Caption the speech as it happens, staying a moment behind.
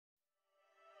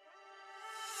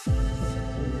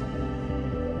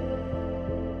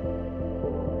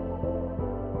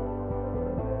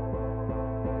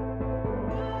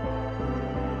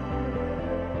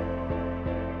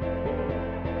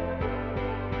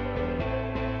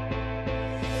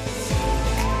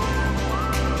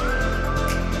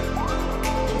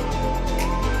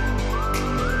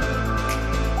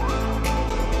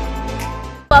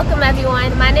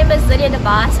everyone, my name is Lydia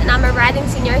DeBoss and I'm a rising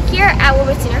senior here at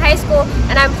Woodbridge Senior High School,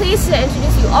 and I'm pleased to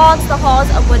introduce you all to the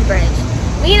halls of Woodbridge.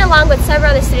 Me, along with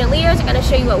several other student leaders, are going to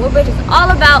show you what Woodbridge is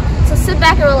all about, so sit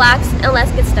back and relax and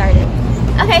let's get started.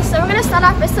 Okay, so we're going to start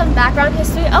off with some background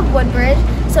history of Woodbridge.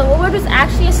 So Woodbridge was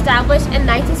actually established in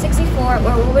 1964,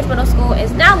 where Woodbridge Middle School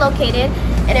is now located,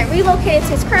 and it relocated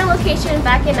to its current location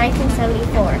back in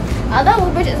 1974. Although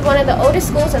Woodbridge is one of the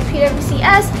oldest schools of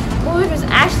PWCS, Woodbridge was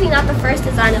actually not the first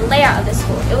design and layout of the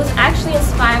school. It was actually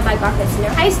inspired by Garfield Senior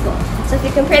High School. So if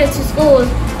you compare the two schools,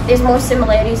 there's more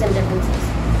similarities and differences.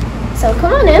 So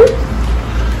come on in.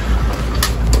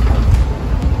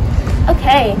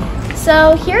 Okay.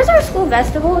 So here's our school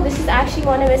vestibule. This is actually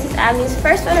one of Mrs. Abney's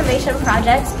first renovation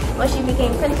projects when she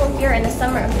became principal here in the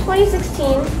summer of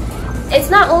 2016. It's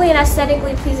not only an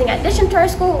aesthetically pleasing addition to our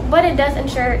school, but it does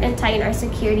ensure and tighten our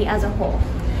security as a whole.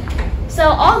 So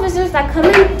all visitors that come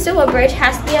into Woodbridge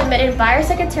has to be admitted by our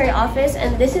secretary office,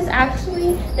 and this is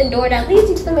actually the door that leads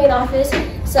you to the main office.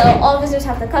 So all visitors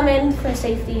have to come in for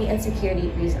safety and security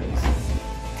reasons.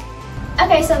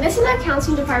 Okay, so this is our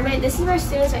counseling department. This is where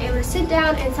students are able to sit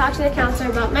down and talk to the counselor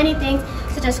about many things,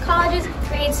 such as colleges,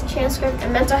 grades, transcript,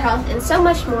 and mental health, and so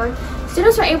much more.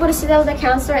 Students are able to sit down with the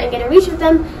counselor and get in reach with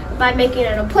them by making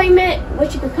an appointment,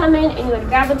 which you could come in and you would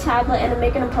grab a tablet and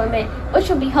make an appointment, which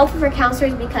will be helpful for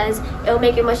counselors because it will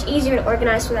make it much easier and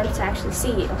organized for them to actually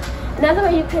see you. Another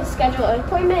way you could schedule an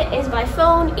appointment is by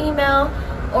phone, email,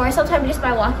 or sometimes just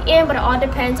by walking in, but it all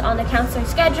depends on the counselor's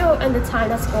schedule and the time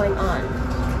that's going on.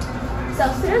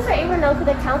 So students are able to know who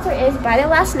the counselor is by their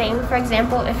last name. For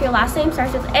example, if your last name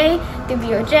starts with A, the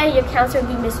B, or J, your counselor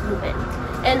would be Miss Rubin.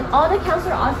 And all the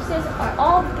counselor offices are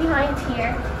all behind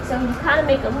here, so you kind of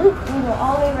make a loop and you go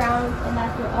all the way around, and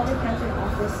that's where all the counselor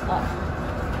offices are.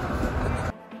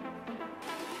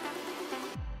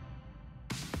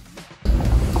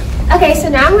 Okay, so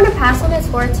now I'm going to pass on this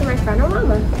word to my friend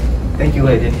Alama. Thank you,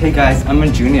 Lydia. Hey guys, I'm a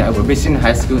junior at Woodbridge Senior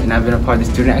High School, and I've been a part of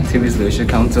the Student Activities Leadership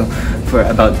Council for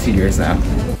about 2 years now.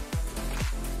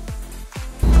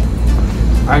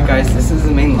 Alright guys, this is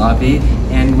the main lobby,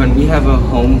 and when we have a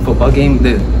home football game,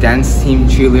 the dance team,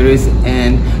 cheerleaders,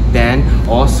 and band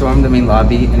all storm the main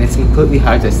lobby, and it's completely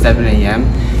hyped at 7 a.m.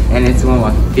 and it's one of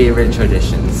my favorite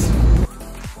traditions.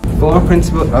 Former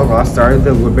Principal L. Ross started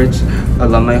the Woodbridge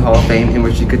Alumni Hall of Fame, in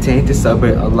which he continued to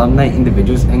celebrate alumni,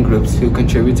 individuals, and groups who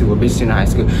contribute to Woodbridge Senior High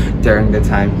School during the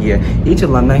time here. Each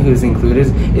alumni who is included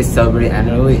is celebrated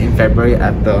annually in February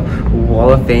at the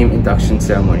Wall of Fame induction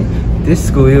ceremony. This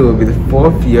school year will be the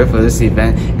 4th year for this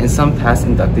event, and some past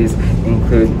inductees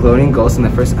include Gloria Golson, the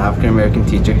first African American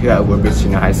teacher here at Woodbridge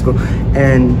Senior High School,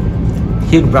 and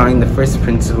Hugh Browning, the first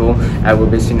principal at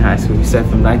Woodbridge Senior High School, who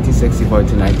served from 1964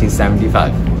 to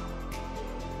 1975.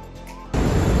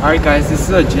 Alright guys, this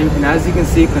is our gym, and as you can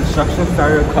see, construction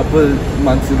started a couple of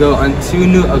months ago on 2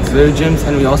 new auxiliary gyms,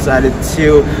 and we also added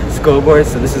 2 scoreboards,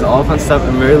 so this is all fun stuff.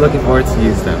 I'm really looking forward to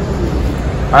use them.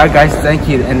 Alright guys, thank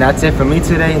you, and that's it for me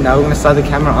today. Now we're going to start the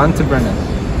camera on to Brennan.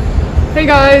 Hey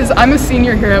guys, I'm a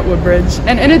senior here at Woodbridge,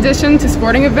 and in addition to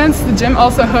sporting events, the gym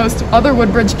also hosts other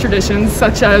Woodbridge traditions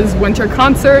such as winter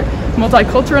concert,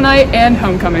 multicultural night, and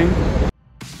homecoming.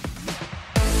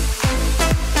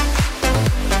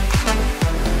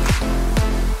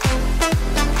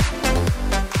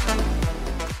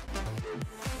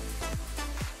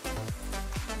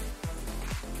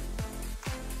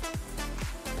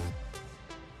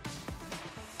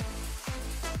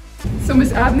 So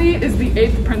Miss Abney is the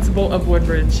 8th principal of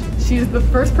Woodbridge. She is the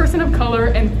first person of color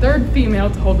and 3rd female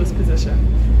to hold this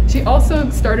position. She also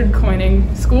started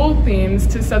coining school themes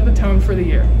to set the tone for the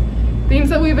year. Themes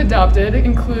that we've adopted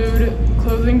include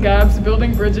closing gaps,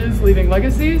 building bridges, leaving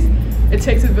legacies, It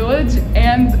Takes a Village,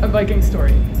 and a Viking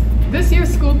story. This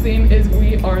year's school theme is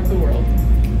We Are the World.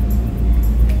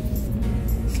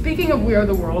 Speaking of We Are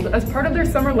the World, as part of their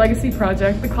Summer Legacy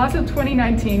project, the class of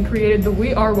 2019 created the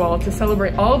We Are Wall to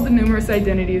celebrate all of the numerous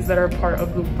identities that are part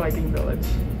of the Viking village.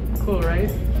 Cool, right?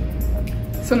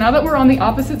 So now that we're on the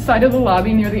opposite side of the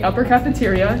lobby near the upper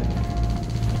cafeteria,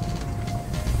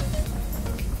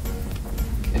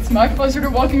 it's my pleasure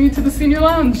to welcome you to the Senior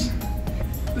Lounge.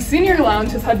 The Senior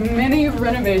Lounge has had many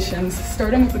renovations,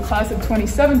 starting with the class of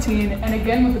 2017 and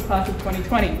again with the class of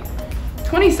 2020.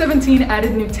 2017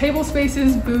 added new table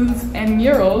spaces, booths, and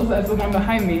murals, as the one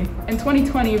behind me, and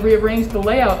 2020 rearranged the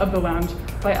layout of the lounge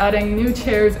by adding new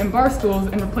chairs and bar stools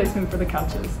in replacement for the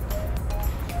couches.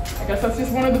 I guess that's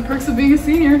just one of the perks of being a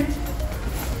senior.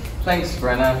 Thanks,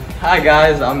 Brenna. Hi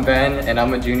guys, I'm Ben, and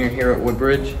I'm a junior here at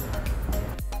Woodbridge.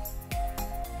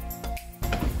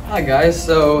 Hi guys,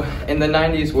 so in the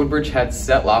 90s, Woodbridge had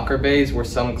set locker bays where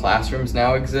some classrooms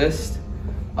now exist.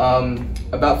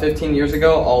 About 15 years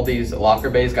ago, all these locker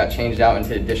bays got changed out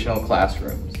into additional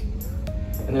classrooms.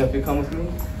 And then if you come with me.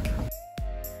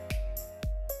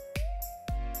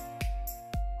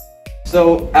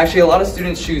 So actually a lot of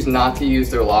students choose not to use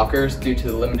their lockers due to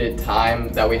the limited time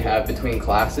that we have between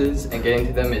classes, and getting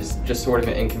to them is just sort of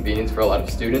an inconvenience for a lot of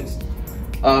students.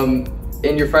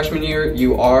 In your freshman year,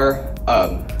 you are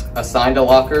assigned a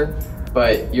locker,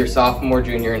 but your sophomore,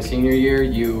 junior, and senior year,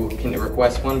 you can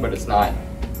request one, but it's not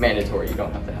mandatory. You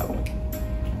don't have to have one.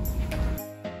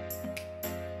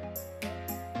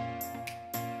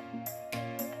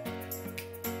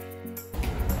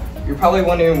 You're probably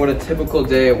wondering what a typical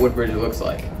day at Woodbridge looks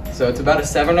like. So it's about a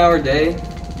 7-hour day.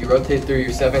 You rotate through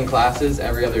your 7 classes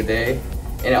every other day,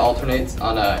 and it alternates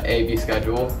on a A-B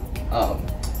schedule.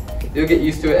 You'll get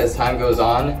used to it as time goes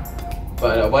on,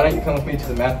 but why don't you come with me to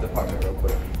the math department real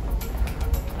quick.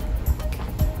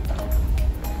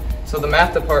 So the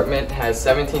math department has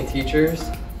 17 teachers.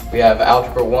 We have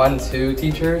Algebra 1, 2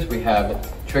 teachers. We have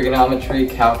trigonometry,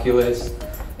 calculus,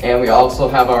 and we also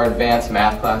have our advanced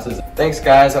math classes. Thanks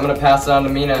guys, I'm gonna pass it on to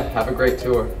Mina. Have a great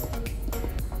tour.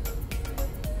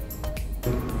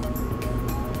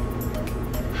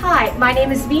 Hi, my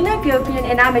name is Veena Gopian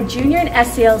and I'm a junior in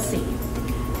SCLC.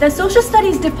 The Social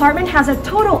Studies department has a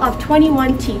total of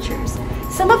 21 teachers.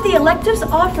 Some of the electives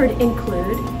offered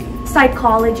include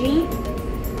psychology,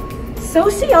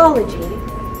 sociology,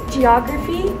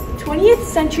 geography, 20th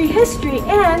century history,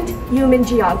 and human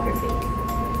geography.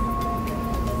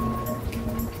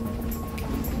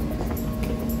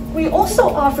 We also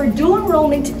offer dual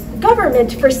enrollment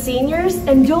government for seniors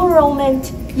and dual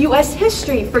enrollment US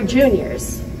history for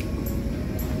juniors.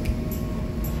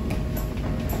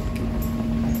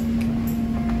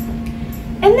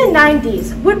 In the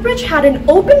 90s, Woodbridge had an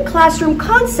open classroom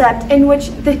concept in which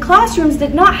the classrooms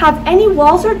did not have any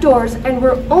walls or doors and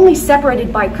were only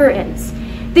separated by curtains.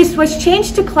 This was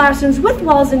changed to classrooms with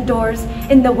walls and doors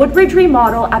in the Woodbridge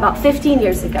remodel about 15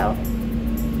 years ago.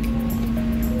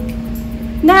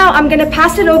 Now I'm going to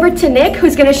pass it over to Nick,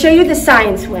 who's going to show you the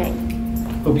science wing.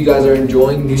 Hope you guys are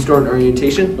enjoying New Start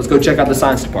Orientation. Let's go check out the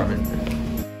science department.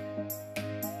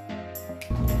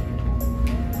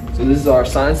 So this is our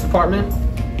science department.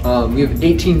 We have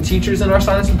 18 teachers in our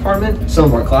science department. Some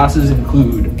of our classes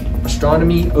include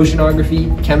astronomy,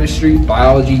 oceanography, chemistry,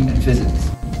 biology, and physics.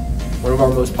 One of our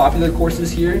most popular courses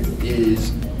here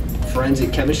is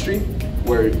forensic chemistry,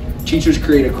 where teachers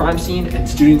create a crime scene and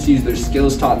students use their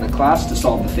skills taught in the class to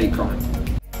solve the fake crime.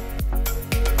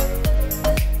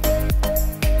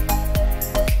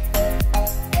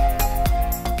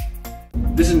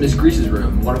 This is Ms. Grease's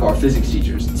room, one of our physics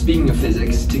teachers. Speaking of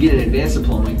physics, to get an advanced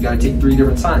diploma, you've got to take 3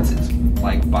 different sciences,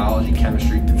 like biology,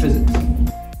 chemistry, and physics.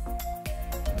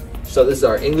 So this is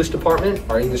our English department.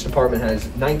 Our English department has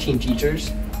 19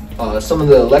 teachers. Some of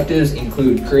the electives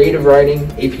include creative writing,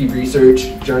 AP research,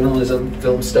 journalism,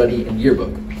 film study, and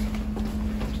yearbook.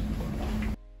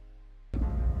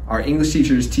 Our English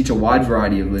teachers teach a wide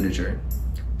variety of literature.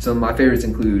 Some of my favorites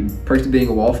include Perks of Being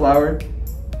a Wallflower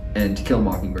and To Kill a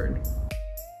Mockingbird.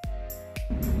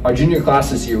 Our junior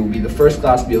class this year will be the first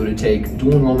class to be able to take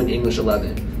dual enrollment English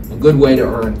 11, a good way to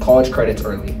earn college credits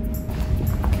early.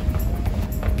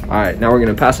 All right, now we're going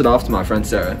to pass it off to my friend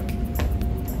Sarah.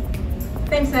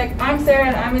 Thanks, Nick. I'm Sarah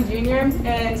and I'm a junior,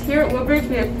 and here at Woodbridge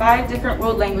we have 5 different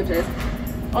world languages.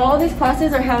 All of these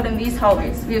classes are held in these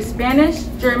hallways. We have Spanish,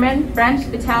 German, French,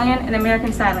 Italian, and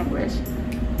American Sign Language.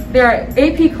 There are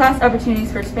AP class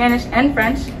opportunities for Spanish and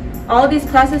French. All of these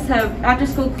classes have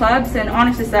after-school clubs and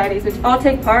honor societies, which all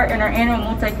take part in our annual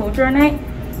multicultural night.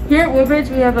 Here at Woodbridge,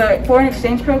 we have a foreign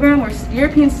exchange program where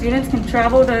European students can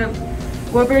travel to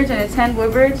Woodbridge and attend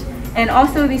Woodbridge, and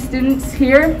also these students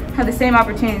here have the same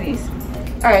opportunities.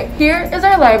 All right, here is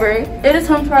our library. It is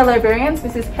home to our librarians,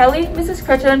 Mrs. Kelly, Mrs.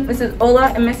 Crutchen, Mrs. Ola,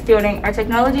 and Miss Fielding, our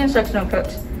technology instructional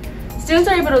coach. Students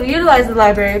are able to utilize the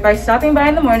library by stopping by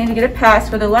in the morning to get a pass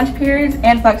for the lunch periods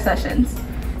and flex sessions.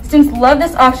 Students love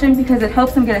this option because it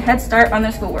helps them get a head start on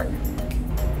their schoolwork.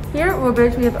 Here at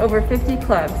Woodbridge, we have over 50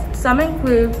 clubs. Some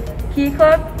include PE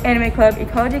Club, Anime Club,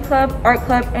 Ecology Club, Art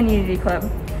Club, and Unity Club.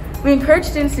 We encourage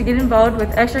students to get involved with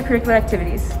extracurricular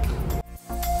activities.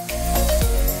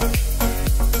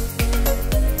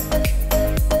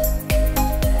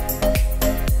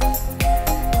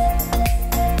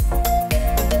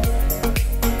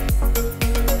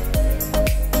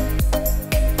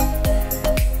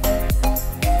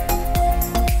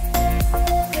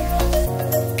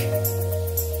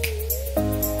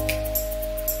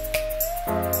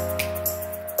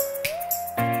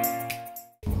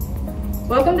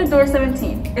 Welcome to Door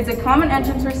 17. It's a common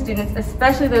entrance for students,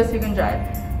 especially those who can drive.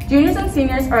 Juniors and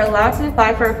seniors are allowed to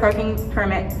apply for a parking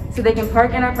permit so they can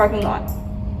park in our parking lot.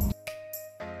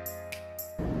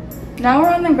 Now we're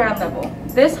on the ground level.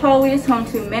 This hallway is home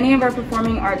to many of our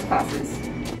performing arts classes,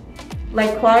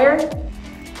 like choir,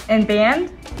 and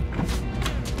band,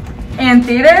 and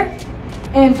theater,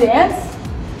 and dance,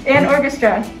 and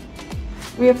orchestra.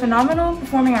 We have phenomenal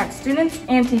performing arts students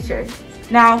and teachers.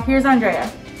 Now, here's Andrea.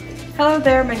 Hello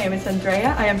there, my name is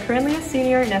Andrea. I am currently a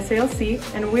senior in SALC,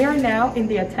 and we are now in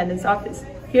the attendance office.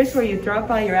 Here's where you drop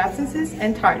by your absences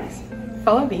and tardies.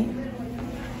 Follow me.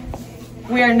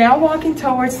 We are now walking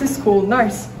towards the school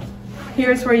nurse.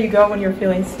 Here's where you go when you're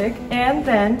feeling sick, and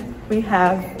then we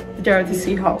have the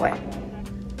JROTC hallway.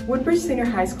 Woodbridge Senior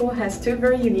High School has two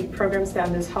very unique programs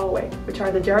down this hallway, which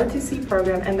are the JROTC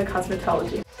program and the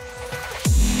Cosmetology.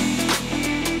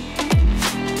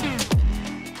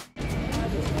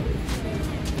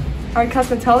 Our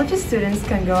cosmetology students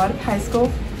can go out of high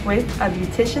school with a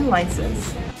beautician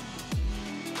license.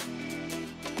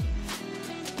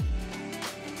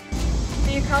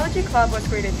 The Ecology Club was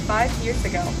created 5 years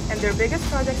ago, and their biggest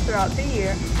project throughout the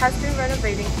year has been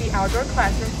renovating the outdoor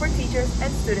classroom for teachers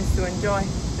and students to enjoy.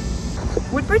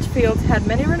 Woodbridge Fields had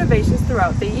many renovations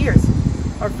throughout the years.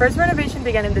 Our first renovation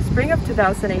began in the spring of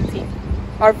 2018.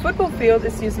 Our football field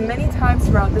is used many times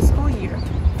throughout the school year,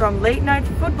 from late-night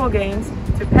football games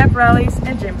to pep rallies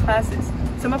and gym classes.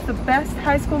 Some of the best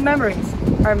high school memories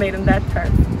are made on that turf.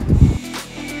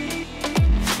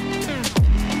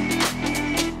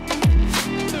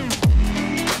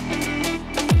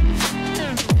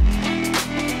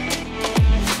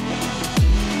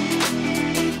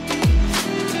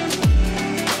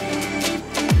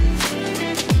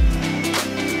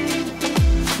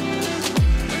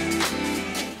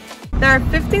 There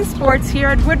are 15 sports here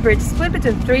at Woodbridge split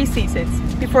between 3 seasons.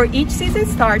 Before each season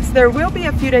starts, there will be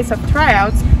a few days of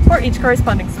tryouts for each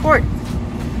corresponding sport.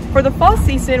 For the fall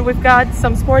season, we've got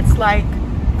some sports like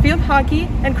field hockey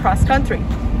and cross country.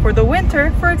 For the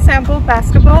winter, for example,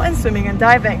 basketball and swimming and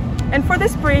diving. And for the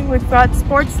spring, we've got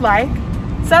sports like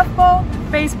softball,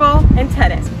 baseball, and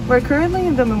tennis. We're currently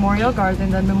in the Memorial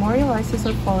Garden that memorializes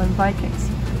our fallen Vikings.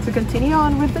 To continue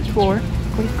on with the tour,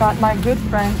 we've got my good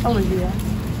friend Olivia.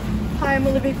 Hi, I'm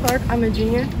Olivia Clark. I'm a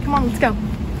junior. Come on, let's go.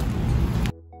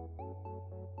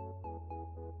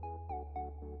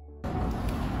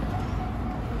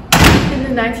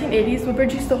 In the 1980s,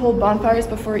 Woodbridge used to hold bonfires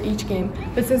before each game,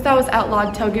 but since that was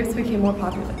outlawed, tailgates became more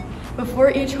popular. Before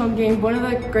each home game, one of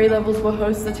the grade levels will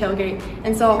host the tailgate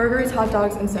and sell burgers, hot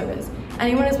dogs, and sodas.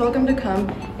 Anyone is welcome to come.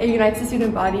 It unites the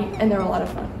student body, and they're a lot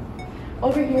of fun.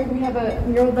 Over here, we have a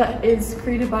mural that is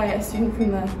created by a student from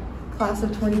the class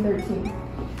of 2013.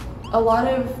 A lot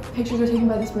of pictures are taken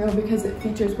by this mural because it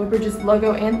features Woodbridge's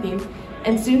logo and theme,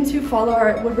 and students who follow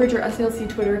our Woodbridge or SALC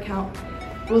Twitter account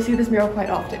will see this mural quite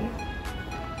often.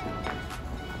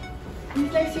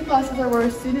 These next 2 classes are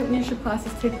where student leadership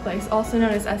classes take place, also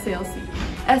known as SALC.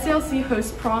 SALC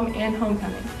hosts prom and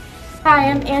homecoming. Hi,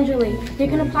 I'm Angeli. You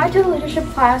can apply to the leadership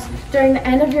class during the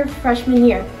end of your freshman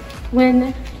year.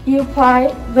 When you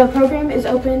apply, the program is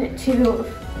open to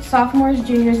sophomores,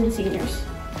 juniors, and seniors.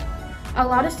 A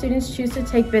lot of students choose to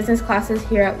take business classes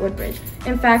here at Woodbridge.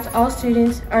 In fact, all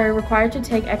students are required to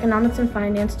take economics and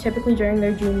finance typically during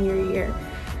their junior year.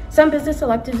 Some business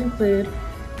electives include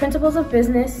principles of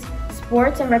business,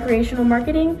 sports and recreational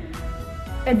marketing,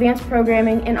 advanced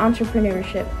programming, and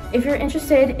entrepreneurship. If you're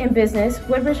interested in business,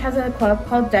 Woodbridge has a club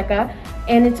called DECA,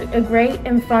 and it's a great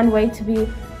and fun way to be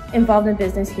involved in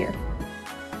business here.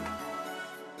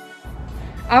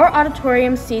 Our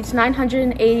auditorium seats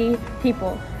 980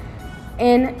 people.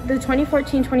 In the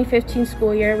 2014-2015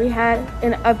 school year, we had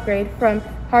an upgrade from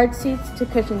hard seats to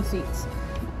cushion seats.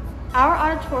 Our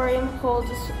auditorium holds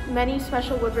many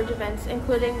special Woodbridge events,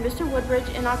 including Mr. Woodbridge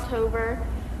in October,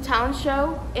 talent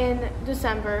show in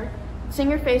December,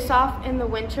 singer face-off in the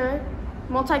winter,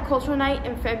 multicultural night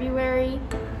in February,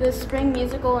 the spring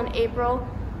musical in April,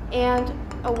 and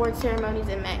award ceremonies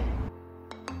in May.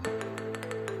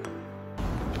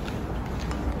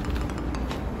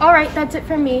 All right, that's it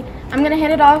from me. I'm gonna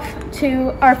hand it off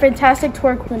to our fantastic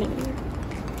tour coordinator.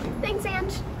 Thanks,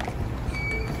 Ange.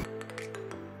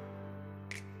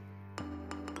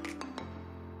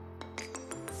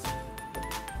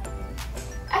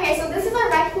 Okay, so this is our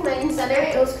Viking Learning Center.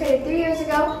 It was created 3 years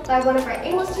ago by one of our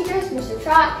English teachers, Mr.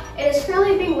 Trott. It is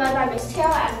currently being led by Ms.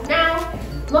 Taylor as of now.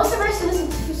 Most of our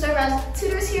students who serve as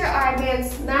tutors here are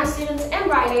advanced math students and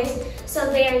writers,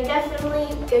 so they are definitely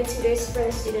good tutors for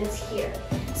the students here.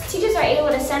 Teachers are able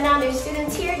to send down their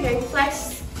students here during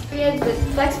flex periods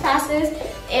with flex passes,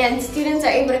 and students are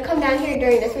able to come down here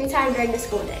during the free time during the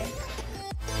school day.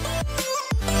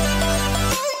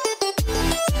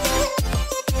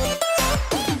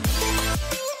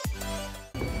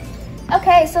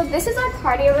 this is our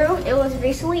cardio room. It was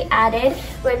recently added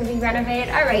when we renovated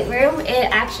our weight room. It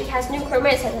actually has new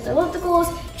equipment such as ellipticals,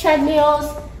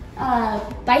 treadmills,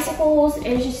 bicycles, and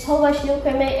it's just a whole bunch of new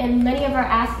equipment, and many of our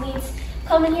athletes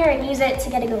come in here and use it to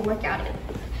get a good workout in.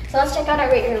 So let's check out our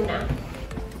weight room now.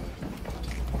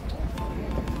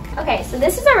 Okay, so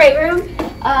this is our weight room.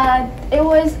 It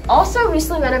was also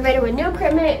recently renovated with new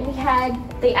equipment.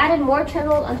 They added more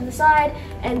treadmills onto the side,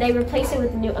 and they replaced it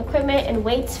with new equipment and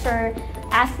weights for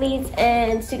athletes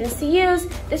and students to use.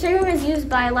 This weight room is used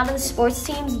by a lot of the sports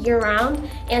teams year-round,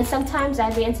 and sometimes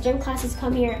advanced gym classes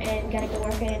come here and get a good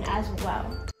workout in as well.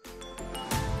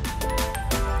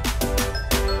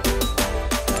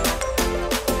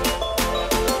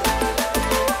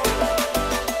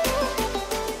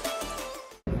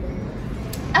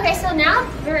 Okay, so now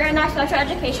we're in our special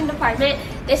education department.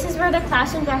 This is where the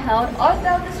classrooms are held. All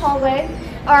throughout this hallway,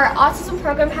 our autism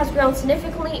program has grown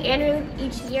significantly annually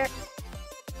each year.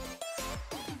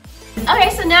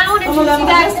 Okay, so now I want to introduce you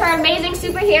guys to our amazing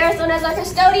superheroes known as our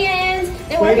custodians.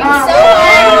 They're working so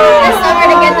hard this summer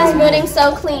to get this building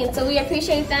so clean. So we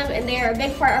appreciate them, and they are a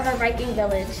big part of our Viking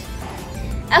village.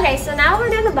 Okay, so now we're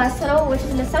near the bus tunnel, which is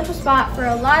an essential spot for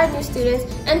a lot of new students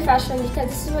and freshmen because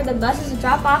this is where the buses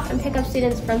drop off and pick up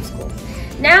students from school.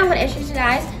 Now I'm going to introduce you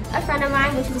guys a friend of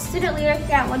mine, which is a student leader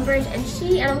here at Woodbridge, and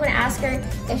I'm going to ask her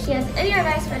if she has any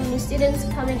advice for any new students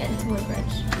coming into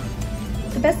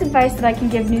Woodbridge. The best advice that I can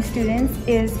give new students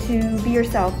is to be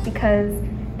yourself, because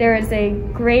there is a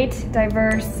great,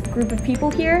 diverse group of people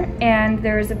here, and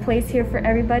there is a place here for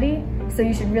everybody. So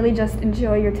you should really just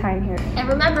enjoy your time here. And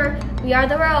remember, we are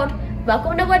the road.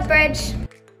 Welcome to Woodbridge.